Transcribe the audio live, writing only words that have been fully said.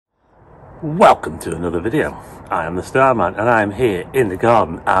Welcome to another video. I am the Starman and I am here in the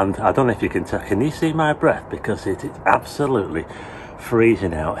garden, and I don't know if you can tell, can you see my breath? Because it is absolutely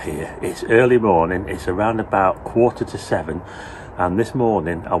freezing out here. It's early morning, it's around about 6:45, and this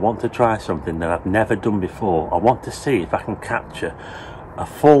morning I want to try something that I've never done before. I want to see if I can capture a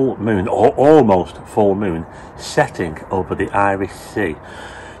full moon, or almost full moon, setting over the Irish Sea.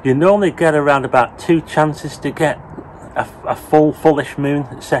 You normally get around about 2 chances to get a fullish moon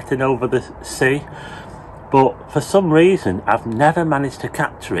setting over the sea, but for some reason I've never managed to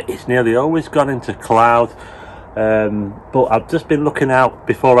capture it. It's nearly always gone into cloud. But I've just been looking out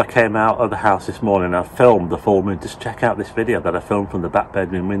before I came out of the house this morning. I filmed the full moon. Just check out this video that I filmed from the back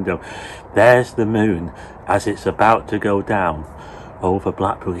bedroom window. There's the moon as it's about to go down over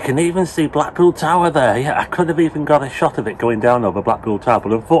Blackpool. You can even see Blackpool Tower there. Yeah, I could have even got a shot of it going down over Blackpool Tower,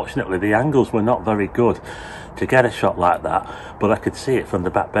 but unfortunately the angles were not very good to get a shot like that, but I could see it from the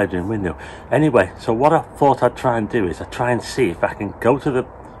back bedroom window. Anyway, so what I thought I'd try and do is I try and see if I can go to the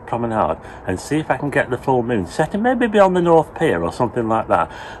promenade and see if I can get the full moon setting, maybe beyond the North Pier or something like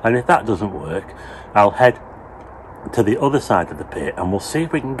that. And if that doesn't work, I'll head to the other side of the pier and we'll see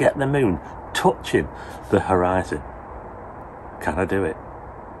if we can get the moon touching the horizon. Can I do it?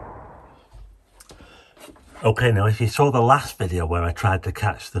 Okay, now if you saw the last video where I tried to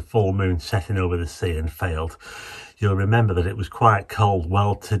catch the full moon setting over the sea and failed, you'll remember that it was quite cold.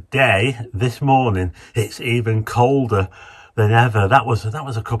 Well, today, this morning, it's even colder than ever. That was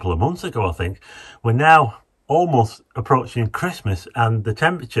a couple of months ago, I think. We're now almost approaching Christmas and the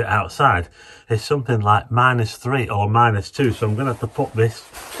temperature outside is something like -3 or -2. So I'm going to have to put this,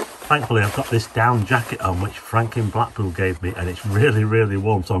 thankfully I've got this down jacket on which Frank in Blackpool gave me, and it's really, really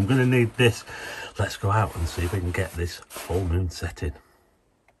warm. So I'm going to need this. Let's go out and see if we can get this full moon setting.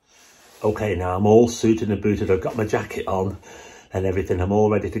 Okay, now I'm all suited and booted. I've got my jacket on and everything. I'm all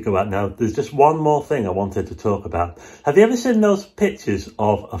ready to go out. Now, there's just one more thing I wanted to talk about. Have you ever seen those pictures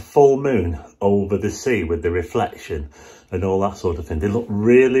of a full moon over the sea with the reflection and all that sort of thing? They look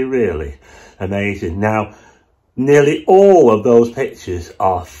really, really amazing. Now, nearly all of those pictures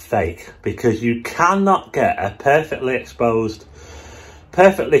are fake because you cannot get a perfectly exposed,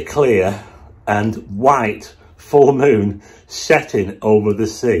 perfectly clear and white full moon setting over the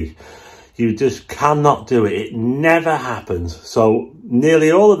sea. You just cannot do it. It never happens. So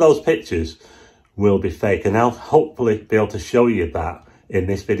nearly all of those pictures will be fake, and I'll hopefully be able to show you that in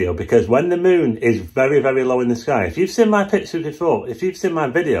this video, because when the moon is very, very low in the sky, if you've seen my pictures before, if you've seen my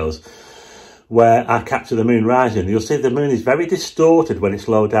videos where I capture the moon rising, you'll see the moon is very distorted when it's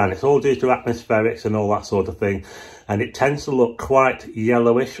low down. It's all due to atmospherics and all that sort of thing, and it tends to look quite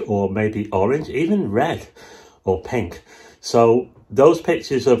yellowish or maybe orange, even red or pink. So those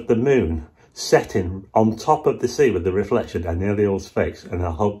pictures of the moon setting on top of the sea with the reflection are nearly all fakes, and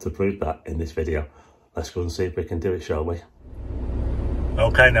I hope to prove that in this video. Let's go and see if we can do it, shall we?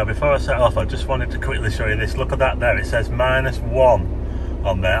 Okay, now before I set off, I just wanted to quickly show you this. Look at that there, it says -1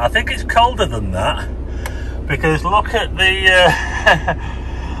 on there. I think it's colder than that, because look at the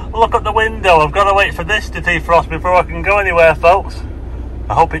look at the window. I've got to wait for this to defrost before I can go anywhere, folks.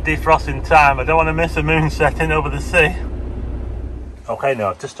 I hope it defrosts in time. I don't want to miss a moon setting over the sea. Okay, now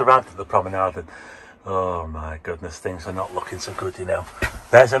I've just arrived at the promenade and oh my goodness, things are not looking so good, you know.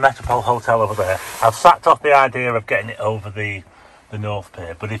 There's a Metropole Hotel over there. I've sacked off the idea of getting it over the North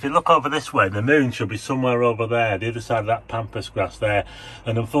Pier, but if you look over this way, the moon should be somewhere over there, the other side of that pampas grass there,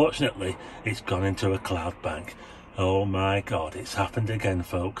 and unfortunately it's gone into a cloud bank. Oh my god, it's happened again,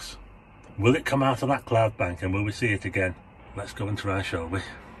 folks. Will it come out of that cloud bank and will we see it again? Let's go and try, shall we?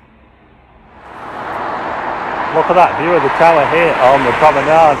 Look at that view of the tower here on the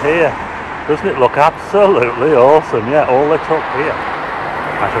promenade here. Doesn't it look absolutely awesome? Yeah, all lit up here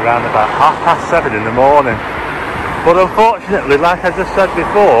at around about 7:30 in the morning. But unfortunately, like I just said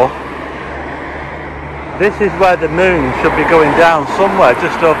before, this is where the moon should be going down somewhere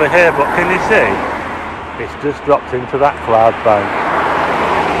just over here. But can you see? It's just dropped into that cloud bank.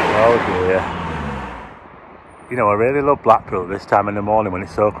 Oh dear. You know, I really love Blackpool at this time in the morning when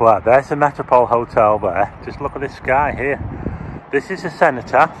it's so quiet. There's the Metropole Hotel there. Just look at this sky here. This is a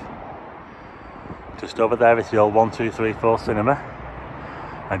cenotaph. Just over there is the old 1, 2, 3, 4 cinema.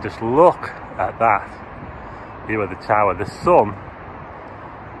 And just look at that view of the tower. The sun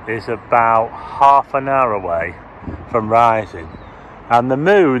is about half an hour away from rising. And the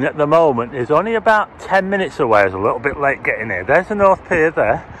moon at the moment is only about 10 minutes away. It's a little bit late getting here. There's the North Pier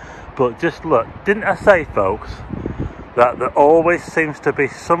there. But just look, didn't I say, folks, that there always seems to be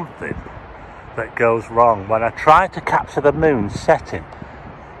something that goes wrong when I try to capture the moon setting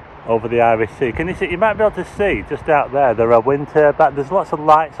over the Irish Sea. Can you see? You might be able to see just out there. There are wind turbines. There's lots of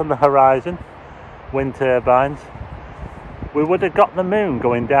lights on the horizon. Wind turbines. We would have got the moon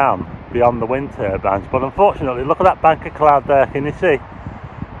going down beyond the wind turbines, but unfortunately, look at that bank of cloud there. Can you see?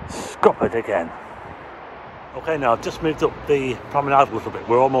 Scuppered again. Okay, now I've just moved up the promenade a little bit.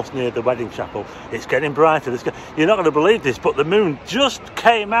 We're almost near the wedding chapel. It's getting brighter. You're not going to believe this, but the moon just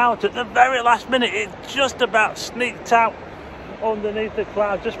came out at the very last minute. It just about sneaked out underneath the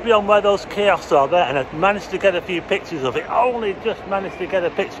cloud, just beyond where those kiosks are there, and I managed to get a few pictures of it. Only just managed to get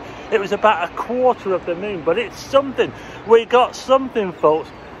a picture. It was about a quarter of the moon, but it's something. We got something, folks.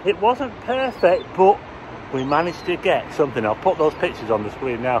 It wasn't perfect, but we managed to get something. I'll put those pictures on the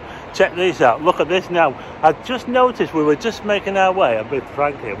screen now. Check these out. Look at this now. I just noticed we were just making our way, I'm being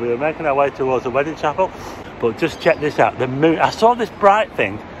frank here, we were making our way towards the wedding chapel, but just check this out. The moon, I saw this bright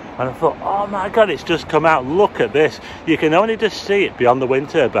thing, and I thought, oh my God, it's just come out. Look at this. You can only just see it beyond the wind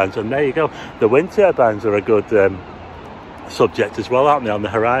turbines, and there you go. The wind turbines are a good subject as well, aren't they, on the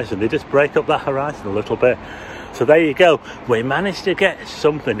horizon? They just break up that horizon a little bit. So there you go. We managed to get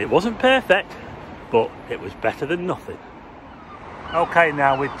something. It wasn't perfect, but it was better than nothing. Okay,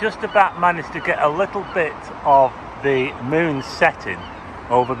 now we've just about managed to get a little bit of the moon setting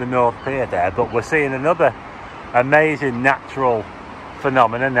over the North Pier there, but we're seeing another amazing natural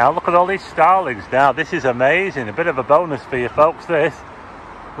phenomenon now. Look at all these starlings now. This is amazing. A bit of a bonus for you folks, this.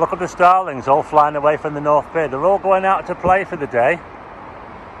 Look at the starlings all flying away from the North Pier. They're all going out to play for the day,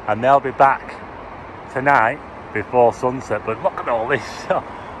 and they'll be back tonight before sunset. But look at all this stuff.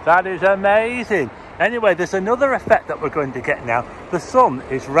 That is amazing. Anyway, there's another effect that we're going to get now. The sun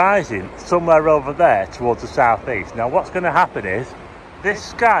is rising somewhere over there towards the southeast. Now what's going to happen is this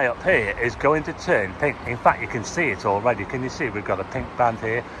sky up here is going to turn pink. In fact, you can see it already. Can you see? We've got a pink band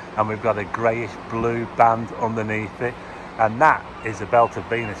here, and we've got a greyish blue band underneath it. And that is the belt of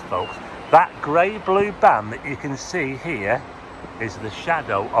Venus, folks. That grey-blue band that you can see here is the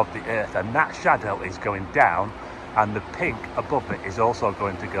shadow of the Earth. And that shadow is going down, and the pink above it is also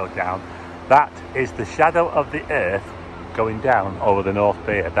going to go down. That is the shadow of the Earth going down over the North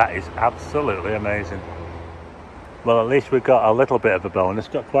Pier. That is absolutely amazing. Well, at least we've got a little bit of a bonus.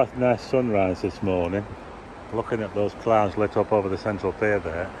 Got quite a nice sunrise this morning. Looking at those clouds lit up over the central pier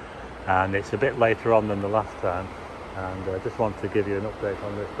there. And it's a bit later on than the last time. And I just wanted to give you an update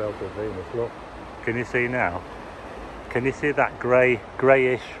on this belt of Venus. Look, can you see now? Can you see that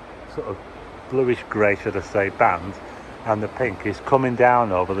greyish, sort of bluish grey, should I say, band? And the pink is coming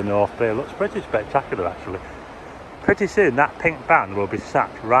down over the North Pier. Looks pretty spectacular, actually. Pretty soon that pink band will be sat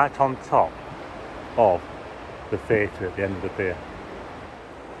right on top of the theatre at the end of the pier.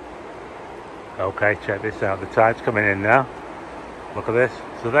 Okay, check this out. The tide's coming in now. Look at this.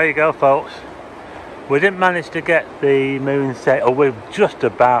 So there you go, folks. We didn't manage to get the moon set, or we've just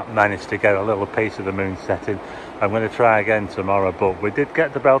about managed to get a little piece of the moon setting. I'm going to try again tomorrow, but we did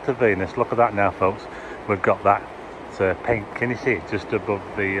get the belt of Venus. Look at that now, folks. We've got that pink. Can you see it just above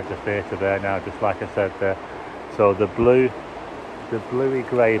the theatre there now, just like I said there? So the bluey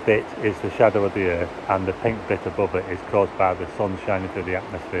grey bit is the shadow of the Earth, and the pink bit above it is caused by the sun shining through the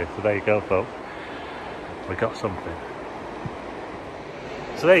atmosphere. So there you go, folks. We got something.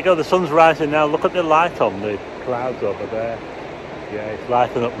 So there you go, the sun's rising now. Look at the light on the clouds over there. Yeah, it's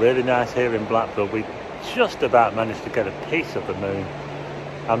lighting up really nice here in Blackpool. We just about managed to get a piece of the moon.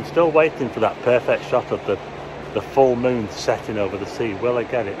 I'm still waiting for that perfect shot of the full moon setting over the sea. Will I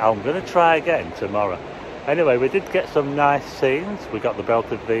get it? I'm going to try again tomorrow. Anyway, we did get some nice scenes. We got the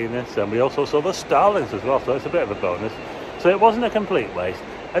belt of Venus, and we also saw the starlings as well, so it's a bit of a bonus. So it wasn't a complete waste.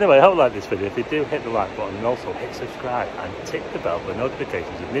 Anyway, I hope you like this video. If you do, hit the like button, and also hit subscribe and tick the bell for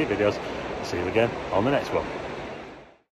notifications of new videos. I'll see you again on the next one.